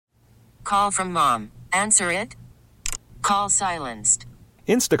call from mom. Answer it. Call silenced.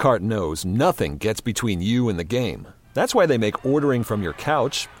 Instacart knows nothing gets between you and the game. That's why they make ordering from your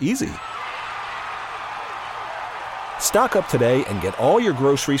couch easy. Stock up today and get all your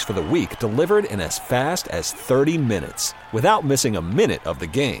groceries for the week delivered in as fast as 30 minutes without missing a minute of the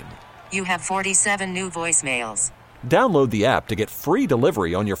game. You have 47 new voicemails. Download the app to get free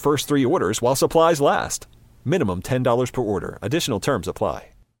delivery on your first 3 orders while supplies last. Minimum $10 per order. Additional terms apply.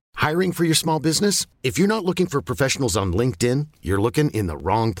 Hiring for your small business? If you're not looking for professionals on LinkedIn, you're looking in the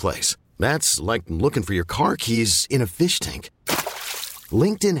wrong place. That's like looking for your car keys in a fish tank.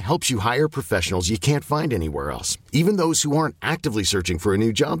 LinkedIn helps you hire professionals you can't find anywhere else, even those who aren't actively searching for a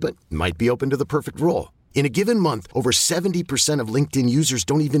new job but might be open to the perfect role. In a given month, over 70% of LinkedIn users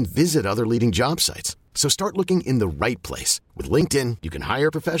don't even visit other leading job sites. So start looking in the right place. With LinkedIn, you can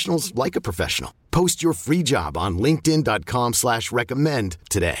hire professionals like a professional. Post your free job on linkedin.com/recommend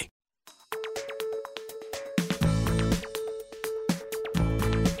today.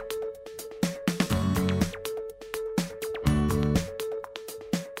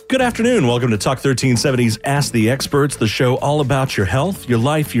 Good afternoon. Welcome to Talk 1370's Ask the Experts, the show all about your health, your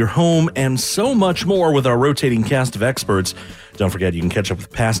life, your home, and so much more with our rotating cast of experts. Don't forget, you can catch up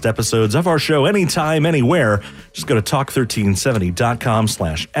with past episodes of our show anytime, anywhere. Just go to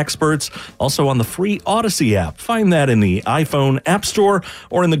talk1370.com/experts. Also on the free Odyssey app. Find that in the iPhone App Store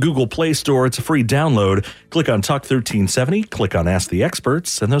or in the Google Play Store. It's a free download. Click on Talk 1370, click on Ask the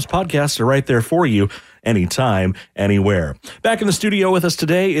Experts, and those podcasts are right there for you. Anytime, anywhere. Back in the studio with us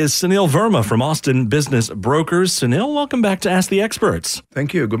today is Sunil Verma from Austin Business Brokers. Sunil, welcome back to Ask the Experts.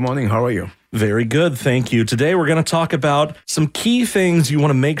 Thank you. Good morning. How are you? Very good. Thank you. Today, we're going to talk about some key things you want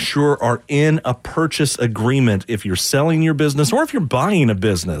to make sure are in a purchase agreement if you're selling your business or if you're buying a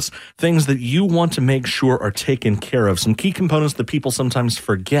business. Things that you want to make sure are taken care of. Some key components that people sometimes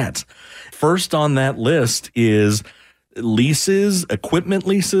forget. First on that list is leases, equipment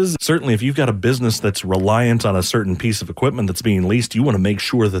leases. Certainly, if you've got a business that's reliant on a certain piece of equipment that's being leased, you want to make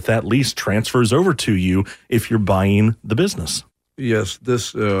sure that that lease transfers over to you if you're buying the business. Yes,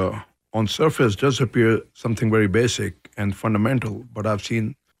 this on surface does appear something very basic and fundamental, but I've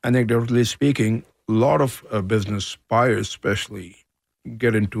seen, anecdotally speaking, a lot of business buyers especially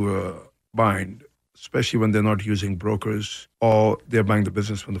get into a bind, especially when they're not using brokers or they're buying the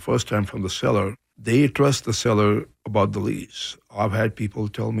business for the first time from the seller. They trust the seller about the lease. I've had people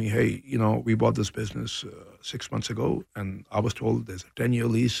tell me, hey, we bought this business 6 months ago, and I was told there's a 10-year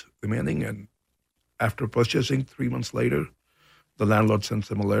lease remaining. And after purchasing 3 months later, the landlord sends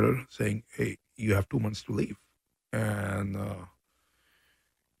them a letter saying, hey, you have 2 months to leave. And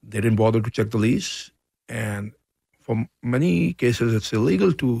they didn't bother to check the lease. And for many cases, it's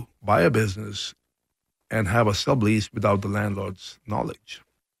illegal to buy a business and have a sublease without the landlord's knowledge.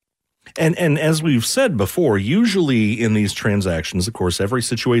 And as we've said before, usually in these transactions, of course, every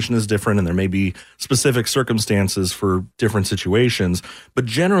situation is different and there may be specific circumstances for different situations. But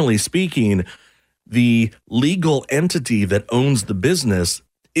generally speaking, the legal entity that owns the business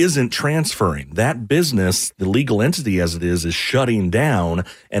isn't transferring. That business, the legal entity as it is shutting down,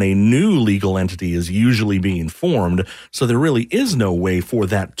 and a new legal entity is usually being formed. So there really is no way for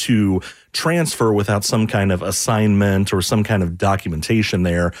that to transfer without some kind of assignment or some kind of documentation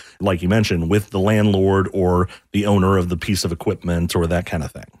there, like you mentioned, with the landlord or the owner of the piece of equipment or that kind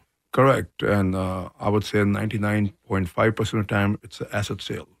of thing. Correct. And I would say 99.5% of the time, it's an asset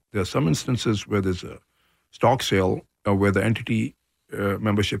sale. There are some instances where there's a stock sale where the entity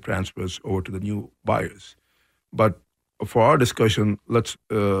membership transfers over to the new buyers. But for our discussion, let's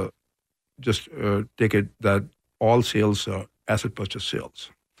just take it that all sales are asset purchase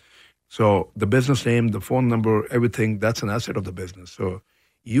sales. So the business name, the phone number, everything, that's an asset of the business. So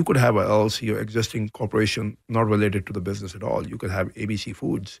you could have an LLC or existing corporation not related to the business at all. You could have ABC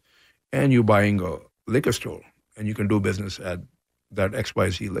Foods and you're buying a liquor store and you can do business at that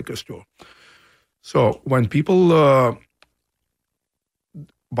XYZ liquor store. So when people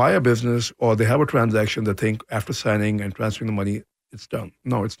buy a business or they have a transaction, they think after signing and transferring the money, it's done.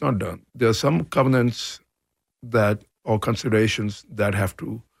 No, it's not done. There are some covenants that or considerations that have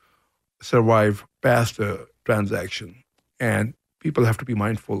to survive past the transaction. And people have to be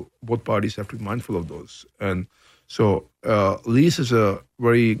mindful, both parties have to be mindful of those. And so lease is a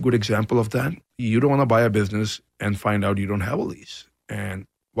very good example of that. You don't want to buy a business and find out you don't have a lease. And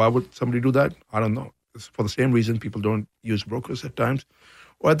why would somebody do that? I don't know. It's for the same reason people don't use brokers at times.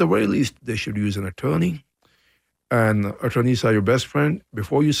 Or at the very least, they should use an attorney. And attorneys are your best friend.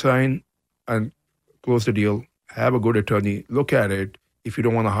 Before you sign and close the deal, have a good attorney, look at it. If you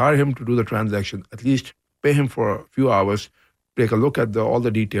don't want to hire him to do the transaction, at least pay him for a few hours, take a look at all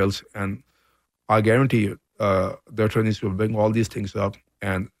the details, and I guarantee you, the attorneys will bring all these things up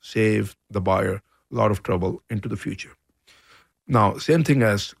and save the buyer a lot of trouble into the future. Now, same thing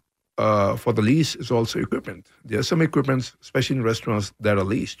as for the lease is also equipment. There are some equipments, especially in restaurants, that are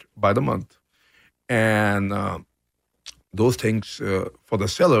leased by the month. And those things, for the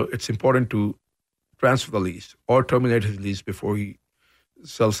seller, it's important to transfer the lease or terminate his lease before he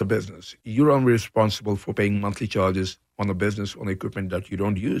sells the business. You're only responsible for paying monthly charges on a business, on equipment that you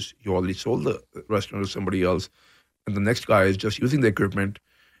don't use. You already sold the restaurant to somebody else, and the next guy is just using the equipment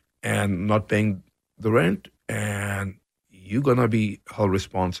and not paying the rent, and you're going to be held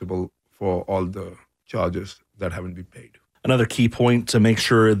responsible for all the charges that haven't been paid. Another key point to make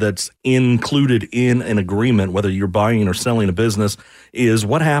sure that's included in an agreement, whether you're buying or selling a business, is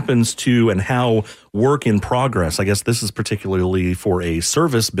what happens to and how work in progress. I guess this is particularly for a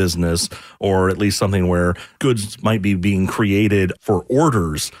service business, or at least something where goods might be being created for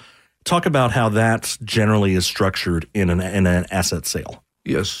orders. Talk about how that generally is structured in an asset sale.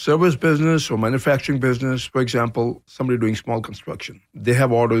 Yes, service business or manufacturing business, for example, somebody doing small construction. They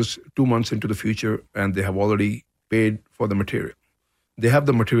have orders 2 months into the future, and they have already paid for the material. They have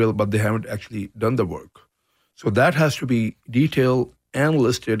the material, but they haven't actually done the work. So that has to be detailed and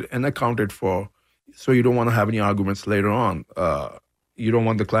listed and accounted for, so you don't want to have any arguments later on. You don't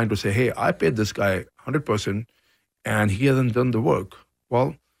want the client to say, hey, I paid this guy 100% and he hasn't done the work.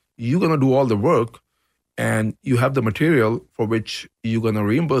 Well, you're going to do all the work, and you have the material for which you're going to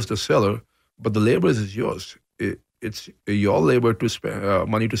reimburse the seller, but the labor is yours. It's your labor to spend,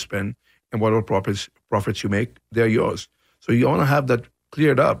 money to spend, and whatever profits you make, they're yours. So you want to have that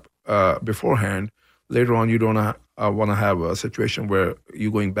cleared up beforehand. Later on, you don't want to have a situation where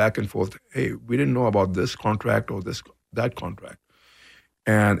you're going back and forth. Hey, we didn't know about this contract or that contract.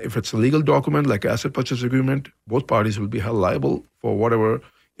 And if it's a legal document like asset purchase agreement, both parties will be held liable for whatever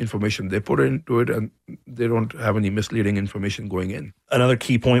information they put into it, and they don't have any misleading information going in. Another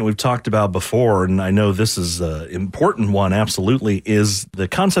key point we've talked about before, and I know this is an important one, absolutely, is the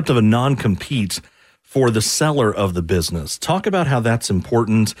concept of a non-compete for the seller of the business. Talk about how that's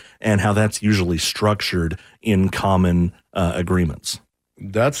important and how that's usually structured in common agreements.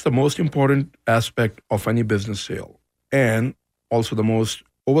 That's the most important aspect of any business sale, and also the most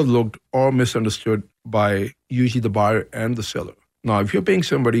overlooked or misunderstood by usually the buyer and the seller. Now, if you're paying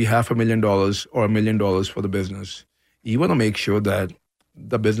somebody $500,000 or $1 million for the business, you want to make sure that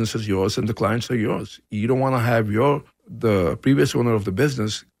the business is yours and the clients are yours. You don't want to have the previous owner of the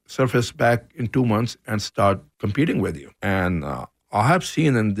business surface back in 2 months and start competing with you. And I have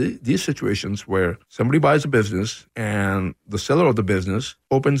seen in these situations where somebody buys a business and the seller of the business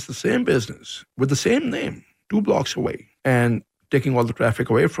opens the same business with the same name 2 blocks away and taking all the traffic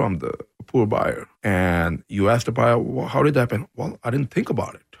away from the poor buyer. And you ask the buyer, well, how did that happen? Well, I didn't think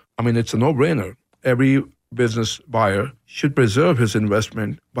about it. I mean, it's a no-brainer. Every business buyer should preserve his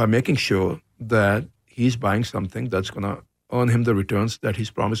investment by making sure that he's buying something that's going to earn him the returns that he's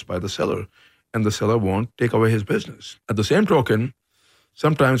promised by the seller, and the seller won't take away his business. At the same token,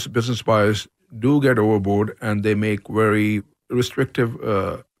 sometimes business buyers do get overboard and they make very restrictive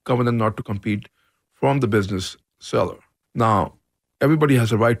covenant not to compete from the business seller. Now, everybody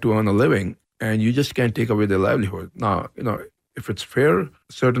has a right to earn a living, and you just can't take away their livelihood. Now, if it's fair, a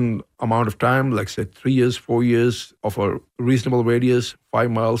certain amount of time, like say 3 years, 4 years of a reasonable radius, 5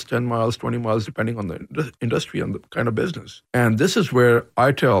 miles, 10 miles, 20 miles, depending on the industry and the kind of business. And this is where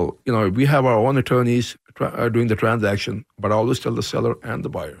I tell, we have our own attorneys doing the transaction, but I always tell the seller and the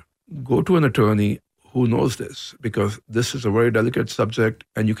buyer, go to an attorney who knows this, because this is a very delicate subject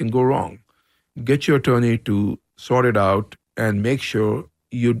and you can go wrong. Get your attorney to sort it out and make sure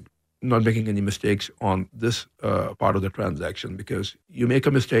you're not making any mistakes on this part of the transaction, because you make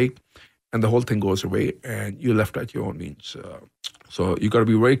a mistake and the whole thing goes away and you're left at your own means. So you got to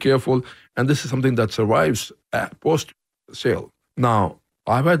be very careful. And this is something that survives post-sale. Now,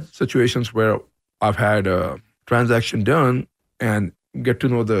 I've had situations where I've had a transaction done and get to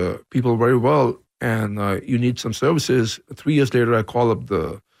know the people very well, and you need some services. 3 years later, I call up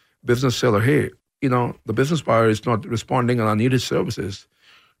the business seller, hey, the business buyer is not responding and I need his services.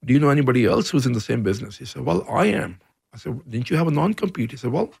 Do you know anybody else who's in the same business? He said, well, I am. I said, didn't you have a non-compete? He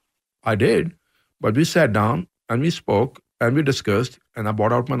said, well, I did, but we sat down and we spoke and we discussed and I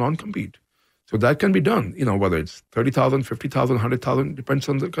bought out my non-compete. So that can be done, whether it's $30,000, $50,000, $100,000, depends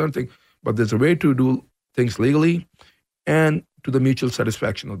on the kind of thing. But there's a way to do things legally and to the mutual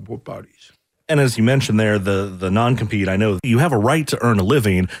satisfaction of both parties. And as you mentioned there, the non-compete, I know you have a right to earn a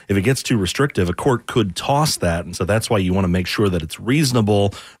living. If it gets too restrictive, a court could toss that. And so that's why you want to make sure that it's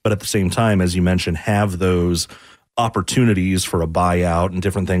reasonable, but at the same time, as you mentioned, have those opportunities for a buyout and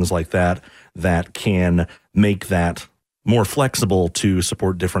different things like that that can make that more flexible to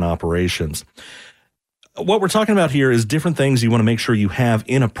support different operations. What we're talking about here is different things you want to make sure you have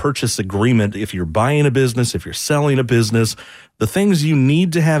in a purchase agreement. If you're buying a business, if you're selling a business, the things you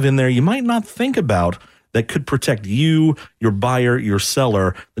need to have in there you might not think about that could protect you, your buyer, your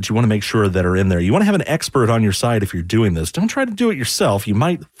seller, that you want to make sure that are in there. You want to have an expert on your side if you're doing this. Don't try to do it yourself. You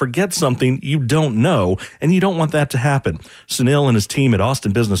might forget something you don't know, and you don't want that to happen. Sunil and his team at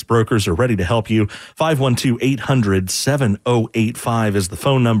Austin Business Brokers are ready to help you. 512-800-7085 is the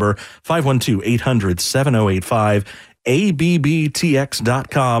phone number. 512-800-7085.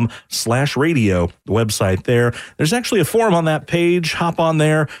 ABBTX.com/radio, the website there. There's actually a form on that page. Hop on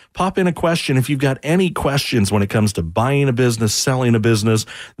there, pop in a question. If you've got any questions when it comes to buying a business, selling a business,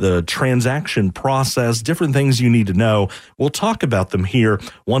 the transaction process, different things you need to know, we'll talk about them here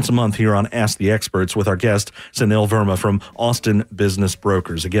once a month here on Ask the Experts with our guest, Sunil Verma from Austin Business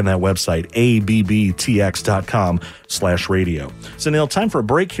Brokers. Again, that website, ABBTX.com/radio. Sunil, time for a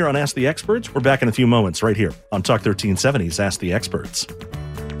break here on Ask the Experts. We're back in a few moments right here on Talk 1370's Ask the Experts.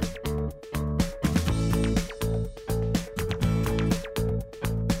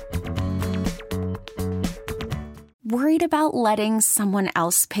 Worried about letting someone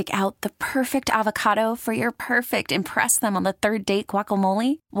else pick out the perfect avocado for your perfect impress them on the third date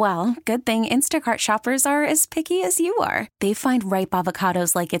guacamole? Well, good thing Instacart shoppers are as picky as you are. They find ripe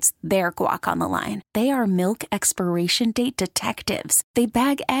avocados like it's their guac on the line. They are milk expiration date detectives. They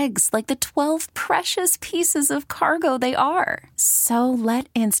bag eggs like the 12 precious pieces of cargo they are. So let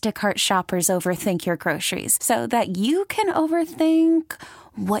Instacart shoppers overthink your groceries so that you can overthink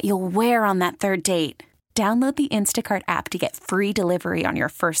what you'll wear on that third date. Download the Instacart app to get free delivery on your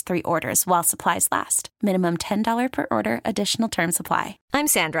first 3 orders while supplies last. Minimum $10 per order. Additional terms apply. I'm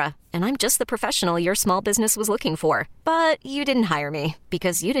Sandra, and I'm just the professional your small business was looking for. But you didn't hire me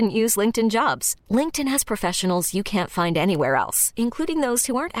because you didn't use LinkedIn Jobs. LinkedIn has professionals you can't find anywhere else, including those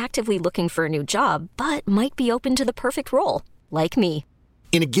who aren't actively looking for a new job, but might be open to the perfect role, like me.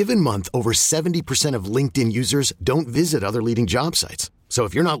 In a given month, over 70% of LinkedIn users don't visit other leading job sites. So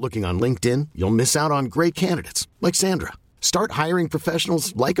if you're not looking on LinkedIn, you'll miss out on great candidates like Sandra. Start hiring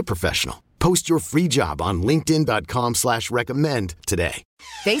professionals like a professional. Post your free job on linkedin.com/recommend today.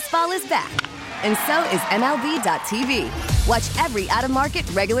 Baseball is back, and so is MLB.tv. Watch every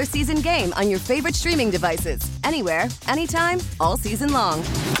out-of-market regular season game on your favorite streaming devices, anywhere, anytime, all season long.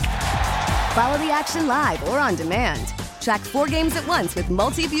 Follow the action live or on demand. Track 4 games at once with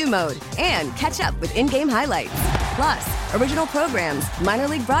multi-view mode and catch up with in-game highlights. Plus, original programs, minor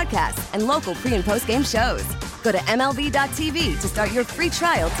league broadcasts, and local pre- and post-game shows. Go to MLB.tv to start your free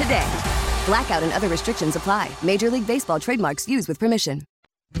trial today. Blackout and other restrictions apply. Major League Baseball trademarks used with permission.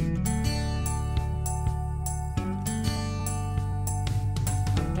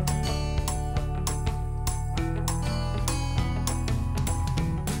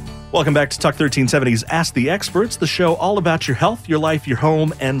 Welcome back to Talk 1370's Ask the Experts, the show all about your health, your life, your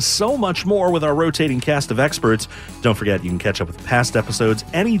home, and so much more with our rotating cast of experts. Don't forget, you can catch up with past episodes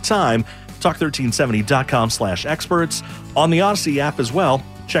anytime. Talk1370.com/experts. On the Odyssey app as well.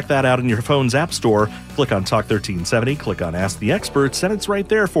 Check that out in your phone's app store. Click on Talk 1370, click on Ask the Experts, and it's right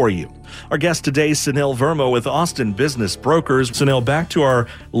there for you. Our guest today, Sunil Verma with Austin Business Brokers. Sunil, back to our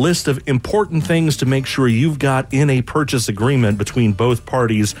list of important things to make sure you've got in a purchase agreement between both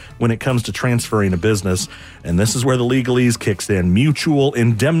parties when it comes to transferring a business. And this is where the legalese kicks in. Mutual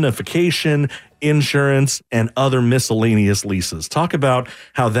indemnification, insurance, and other miscellaneous leases. Talk about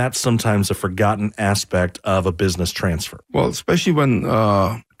how that's sometimes a forgotten aspect of a business transfer. Well, especially when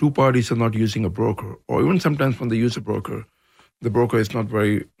two parties are not using a broker, or even sometimes when they use a broker, the broker is not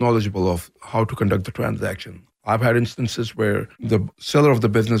very knowledgeable of how to conduct the transaction. I've had instances where the seller of the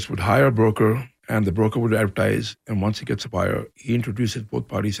business would hire a broker and the broker would advertise. And once he gets a buyer, he introduces both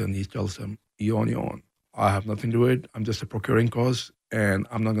parties and he tells them, you're on your own. I have nothing to do with it. I'm just a procuring cause and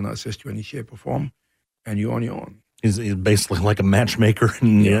I'm not going to assist you in any shape or form. And you're on your own. He's basically like a matchmaker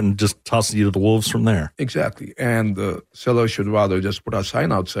and just tosses you to the wolves from there. Exactly. And the seller should rather just put a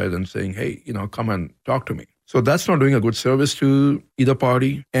sign outside and saying, hey, come and talk to me. So that's not doing a good service to either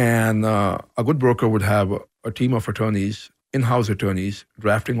party. And a good broker would have a team of attorneys, in-house attorneys,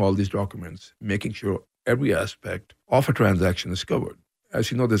 drafting all these documents, making sure every aspect of a transaction is covered.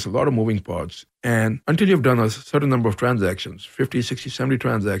 As you know, there's a lot of moving parts. And until you've done a certain number of transactions, 50, 60, 70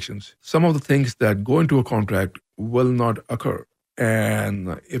 transactions, some of the things that go into a contract will not occur.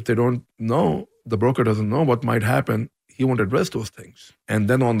 And if they don't know, the broker doesn't know what might happen, he won't address those things. And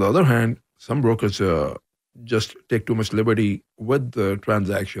then on the other hand, some brokers just take too much liberty with the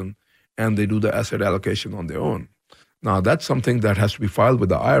transaction and they do the asset allocation on their own. Now, that's something that has to be filed with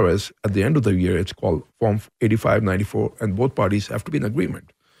the IRS at the end of the year. It's called Form 8594, and both parties have to be in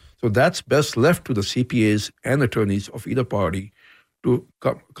agreement. So that's best left to the CPAs and attorneys of either party to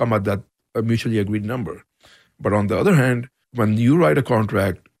come at that mutually agreed number. But on the other hand, when you write a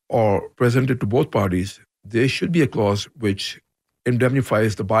contract or present it to both parties, there should be a clause which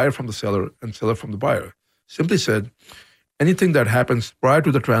indemnifies the buyer from the seller and seller from the buyer. Simply said, anything that happens prior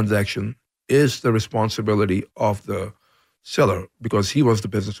to the transaction is the responsibility of the seller because he was the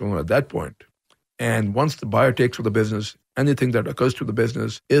business owner at that point. And once the buyer takes over the business, anything that occurs to the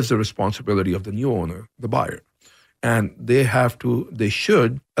business is the responsibility of the new owner, the buyer. And they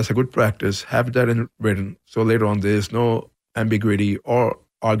should, as a good practice, have that in written. So later on, there's no ambiguity or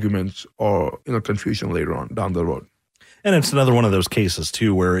arguments or confusion later on down the road. And it's another one of those cases,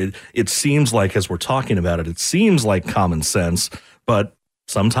 too, where it seems like, as we're talking about it, it seems like common sense, but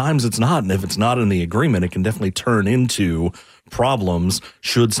sometimes it's not. And if it's not in the agreement, it can definitely turn into problems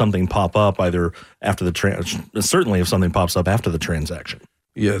should something pop up either after the certainly if something pops up after the transaction.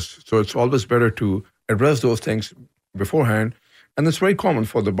 Yes. So it's always better to address those things beforehand. And it's very common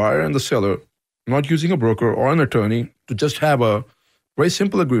for the buyer and the seller, not using a broker or an attorney, to just have a very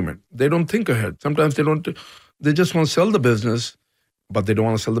simple agreement. They don't think ahead. Sometimes they just want to sell the business, but they don't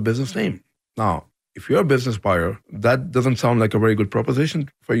want to sell the business name. Now, if you're a business buyer, that doesn't sound like a very good proposition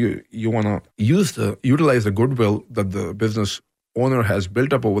for you. You want to utilize the goodwill that the business owner has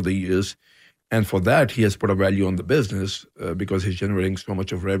built up over the years. And for that, he has put a value on the business because he's generating so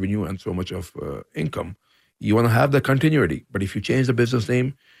much of revenue and so much of income. You want to have the continuity. But if you change the business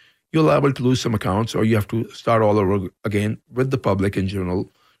name, you're liable to lose some accounts, or you have to start all over again with the public in general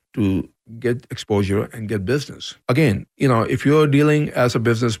to get exposure and get business. Again, if you're dealing as a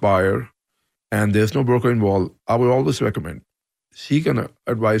business buyer and there's no broker involved, I would always recommend seek an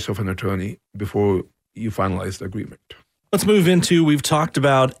advice of an attorney before you finalize the agreement. Let's move into, we've talked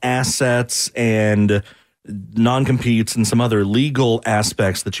about assets and non-competes and some other legal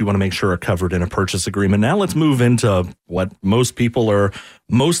aspects that you want to make sure are covered in a purchase agreement. Now let's move into what most people are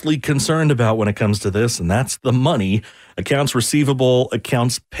mostly concerned about when it comes to this, and that's the money. Accounts receivable,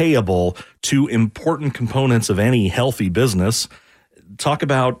 accounts payable, two important components of any healthy business. Talk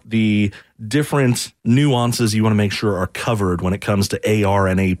about the different nuances you want to make sure are covered when it comes to AR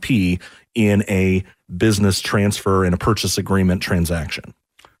and AP in a business transfer and a purchase agreement transaction.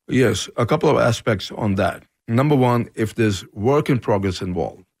 Yes, a couple of aspects on that. Number one, if there's work in progress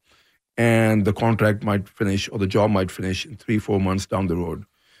involved and the contract might finish or the job might finish in 3-4 months down the road,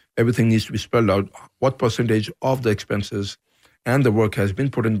 everything needs to be spelled out. What percentage of the expenses and the work has been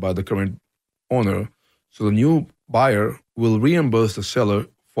put in by the current owner. So the new buyer will reimburse the seller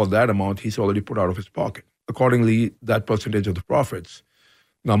for that amount he's already put out of his pocket. Accordingly, that percentage of the profits.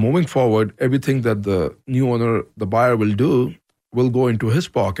 Now, moving forward, everything that the new owner, the buyer will do, will go into his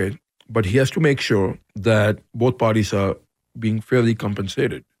pocket, but he has to make sure that both parties are being fairly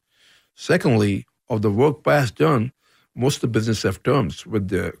compensated. Secondly, of the work past done, most of the business have terms with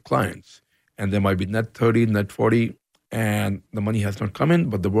their clients, and there might be net 30, net 40, and the money has not come in,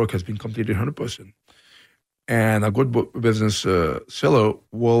 but the work has been completed 100%. And a good business seller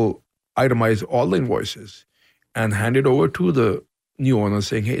will itemize all the invoices and hand it over to the new owner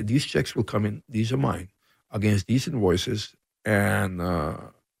saying, hey, these checks will come in, these are mine, against these invoices and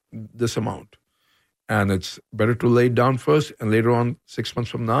this amount. And it's better to lay it down first, and later on, 6 months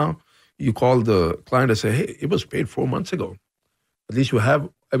from now, you call the client and say, hey, it was paid 4 months ago. At least you have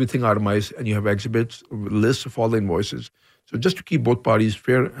everything itemized and you have exhibits, lists of all the invoices. So just to keep both parties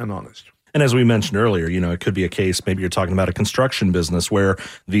fair and honest. And as we mentioned earlier, it could be a case, maybe you're talking about a construction business where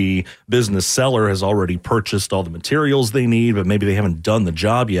the business seller has already purchased all the materials they need, but maybe they haven't done the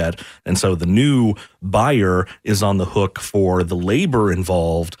job yet. And so the new buyer is on the hook for the labor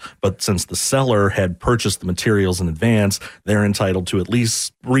involved. But since the seller had purchased the materials in advance, they're entitled to at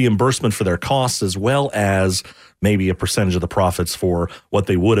least reimbursement for their costs as well as maybe a percentage of the profits for what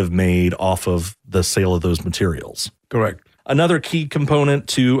they would have made off of the sale of those materials. Correct. Another key component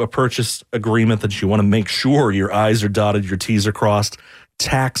to a purchase agreement that you want to make sure your I's are dotted, your T's are crossed,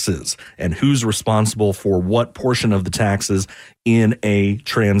 taxes, and who's responsible for what portion of the taxes in a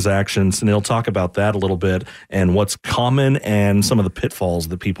transaction. Sunil, talk about that a little bit and what's common and some of the pitfalls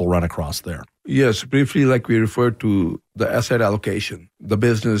that people run across there. Yes, briefly, like we referred to the asset allocation, the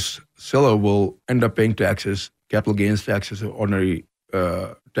business seller will end up paying taxes, capital gains taxes, ordinary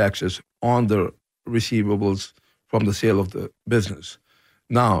taxes on the receivables from the sale of the business.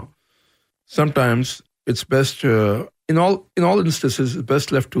 Now, sometimes it's best, in all instances, it's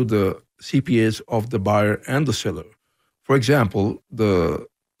best left to the CPAs of the buyer and the seller. For example, the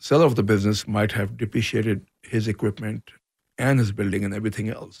seller of the business might have depreciated his equipment and his building and everything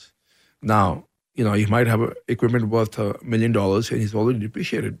else. Now, he might have equipment worth $1 million and he's already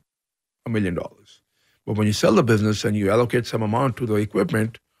depreciated $1 million. But when you sell the business and you allocate some amount to the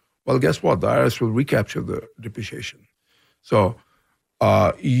equipment, well, guess what? The IRS will recapture the depreciation. So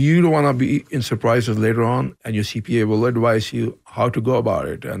you don't want to be in surprises later on, and your CPA will advise you how to go about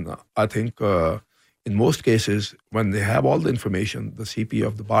it. And I think in most cases, when they have all the information, the CPA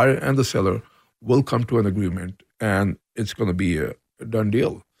of the buyer and the seller will come to an agreement, and it's going to be a done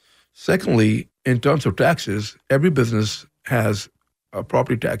deal. Secondly, in terms of taxes, every business has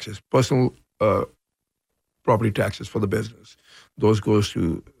property taxes, personal property taxes for the business. Those goes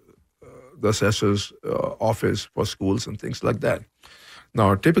to the assessor's office for schools and things like that.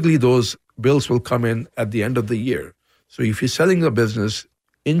 Now, typically those bills will come in at the end of the year. So if you're selling the business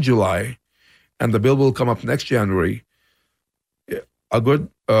in July and the bill will come up next January, a good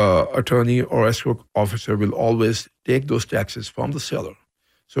attorney or escrow officer will always take those taxes from the seller.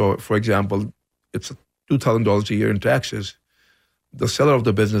 So, for example, it's $2,000 a year in taxes. The seller of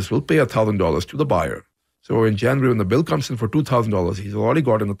the business will pay $1,000 to the buyer. So in January, when the bill comes in for $2,000, he's already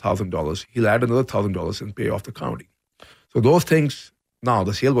gotten $1,000. He'll add another $1,000 and pay off the county. So those things, now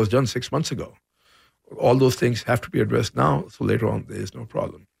the sale was done 6 months ago. All those things have to be addressed now, so later on there is no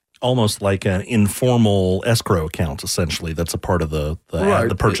problem. Almost like an informal escrow account, essentially, that's a part of the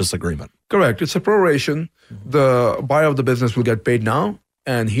purchase agreement. Correct. It's a proration. The buyer of the business will get paid now,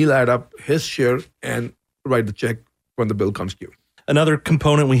 and he'll add up his share and write the check when the bill comes due. Another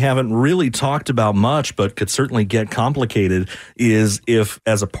component we haven't really talked about much, but could certainly get complicated, is if,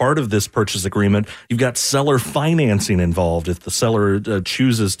 as a part of this purchase agreement, you've got seller financing involved. If the seller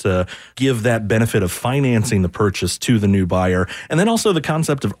chooses to give that benefit of financing the purchase to the new buyer. And then also the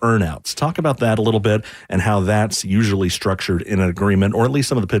concept of earnouts. Talk about that a little bit and how that's usually structured in an agreement, or at least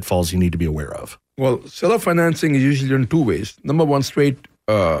some of the pitfalls you need to be aware of. Well, seller financing is usually done two ways. Number one, straight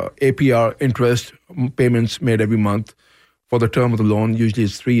APR interest payments made every month. For the term of the loan, usually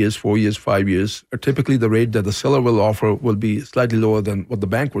it's 3 years, 4 years, 5 years. Typically, the rate that the seller will offer will be slightly lower than what the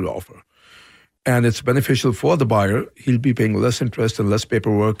bank will offer. And it's beneficial for the buyer. He'll be paying less interest and less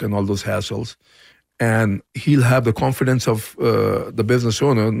paperwork and all those hassles. And he'll have the confidence of the business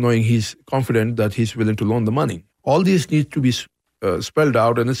owner, knowing he's confident that he's willing to loan the money. All these need to be spelled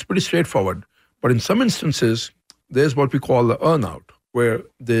out, and it's pretty straightforward. But in some instances, there's what we call the earnout, where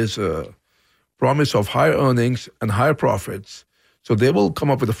there's a promise of higher earnings and higher profits. So they will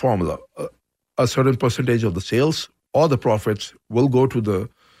come up with a formula. A certain percentage of the sales or the profits will go to the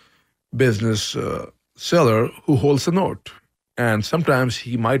business seller who holds the note. And sometimes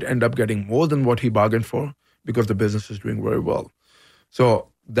he might end up getting more than what he bargained for because the business is doing very well. So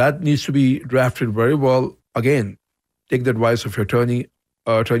that needs to be drafted very well. Again, take the advice of your attorney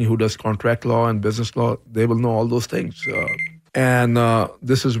who does contract law and business law. They will know all those things. And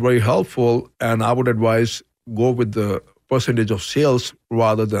this is very helpful, and I would advise go with the percentage of sales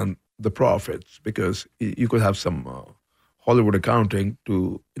rather than the profits, because you could have some Hollywood accounting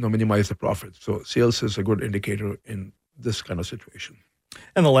to minimize the profits. So sales is a good indicator in this kind of situation.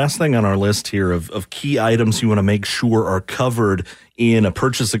 And the last thing on our list here of key items you want to make sure are covered in a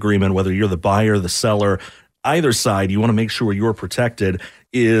purchase agreement, whether you're the buyer, the seller, either side, you want to make sure you're protected,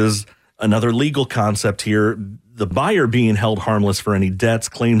 is another legal concept here. The buyer being held harmless for any debts,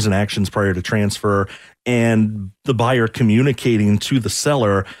 claims, and actions prior to transfer, and the buyer communicating to the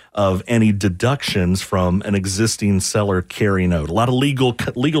seller of any deductions from an existing seller carry note. A lot of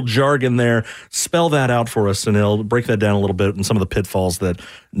legal jargon there. Spell that out for us, Sunil. Break that down a little bit and some of the pitfalls that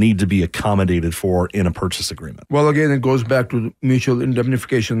need to be accommodated for in a purchase agreement. Well, again, it goes back to mutual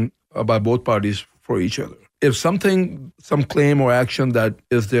indemnification by both parties for each other. If some claim or action that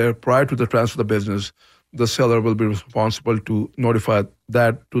is there prior to the transfer of the business, the seller will be responsible to notify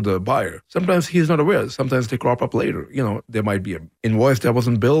that to the buyer. Sometimes he's not aware. Sometimes they crop up later. There might be an invoice that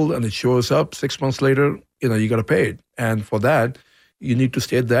wasn't billed and it shows up 6 months later. You got to pay it. And for that, you need to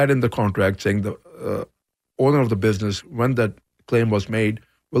state that in the contract, saying the owner of the business, when that claim was made,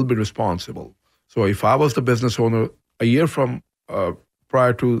 will be responsible. So if I was the business owner a year from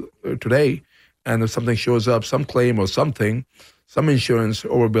prior to today, and if something shows up, some claim or something, some insurance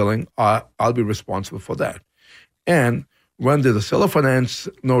overbilling, I'll be responsible for that. And when there's a seller finance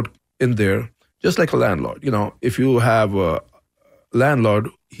note in there, just like a landlord, if you have a landlord,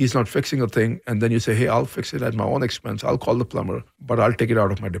 he's not fixing a thing, and then you say, hey, I'll fix it at my own expense. I'll call the plumber, but I'll take it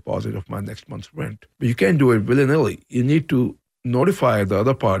out of my deposit of my next month's rent. But you can't do it willy-nilly. You need to notify the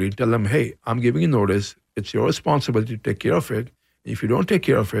other party, tell them, hey, I'm giving you notice. It's your responsibility to take care of it. If you don't take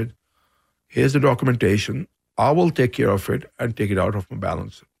care of it, here's the documentation. I will take care of it and take it out of my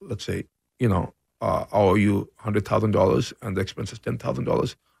balance, let's say, I owe you $100,000 and the expense is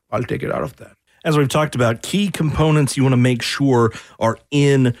 $10,000, I'll take it out of that. As we've talked about, key components you want to make sure are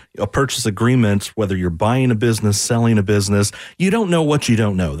in a purchase agreement, whether you're buying a business, selling a business. You don't know what you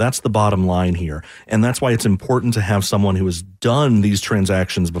don't know. That's the bottom line here. And that's why it's important to have someone who has done these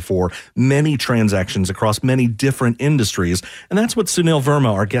transactions before, many transactions across many different industries. And that's what Sunil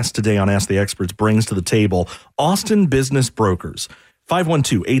Verma, our guest today on Ask the Experts, brings to the table. Austin Business Brokers,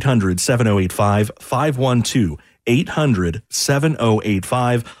 512-800-7085,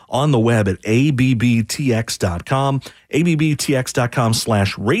 512-800-7085, on the web at abbtx.com,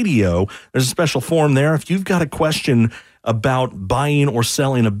 abbtx.com/radio. There's a special form there. If you've got a question about buying or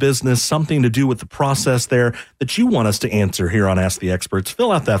selling a business, something to do with the process there that you want us to answer here on Ask the Experts,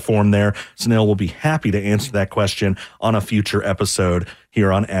 fill out that form there. Sunil will be happy to answer that question on a future episode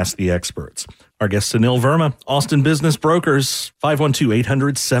here on Ask the Experts. Our guest, Sunil Verma, Austin Business Brokers,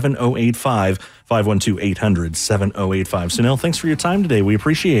 512-800-7085, 512-800-7085. Sunil, thanks for your time today. We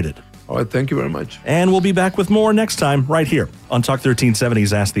appreciate it. All right, thank you very much. And we'll be back with more next time right here on Talk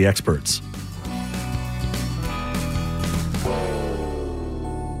 1370's Ask the Experts.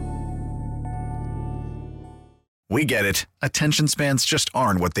 We get it. Attention spans just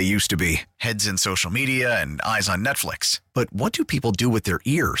aren't what they used to be. Heads in social media and eyes on Netflix. But what do people do with their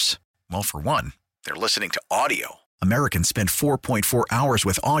ears? Well, for one, they're listening to audio. Americans spend 4.4 hours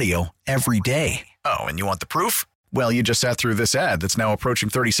with audio every day. Oh, and you want the proof? Well, you just sat through this ad that's now approaching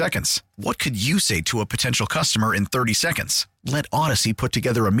 30 seconds. What could you say to a potential customer in 30 seconds? Let Odyssey put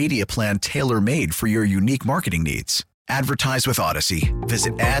together a media plan tailor-made for your unique marketing needs. Advertise with Odyssey.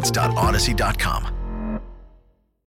 Visit ads.odyssey.com.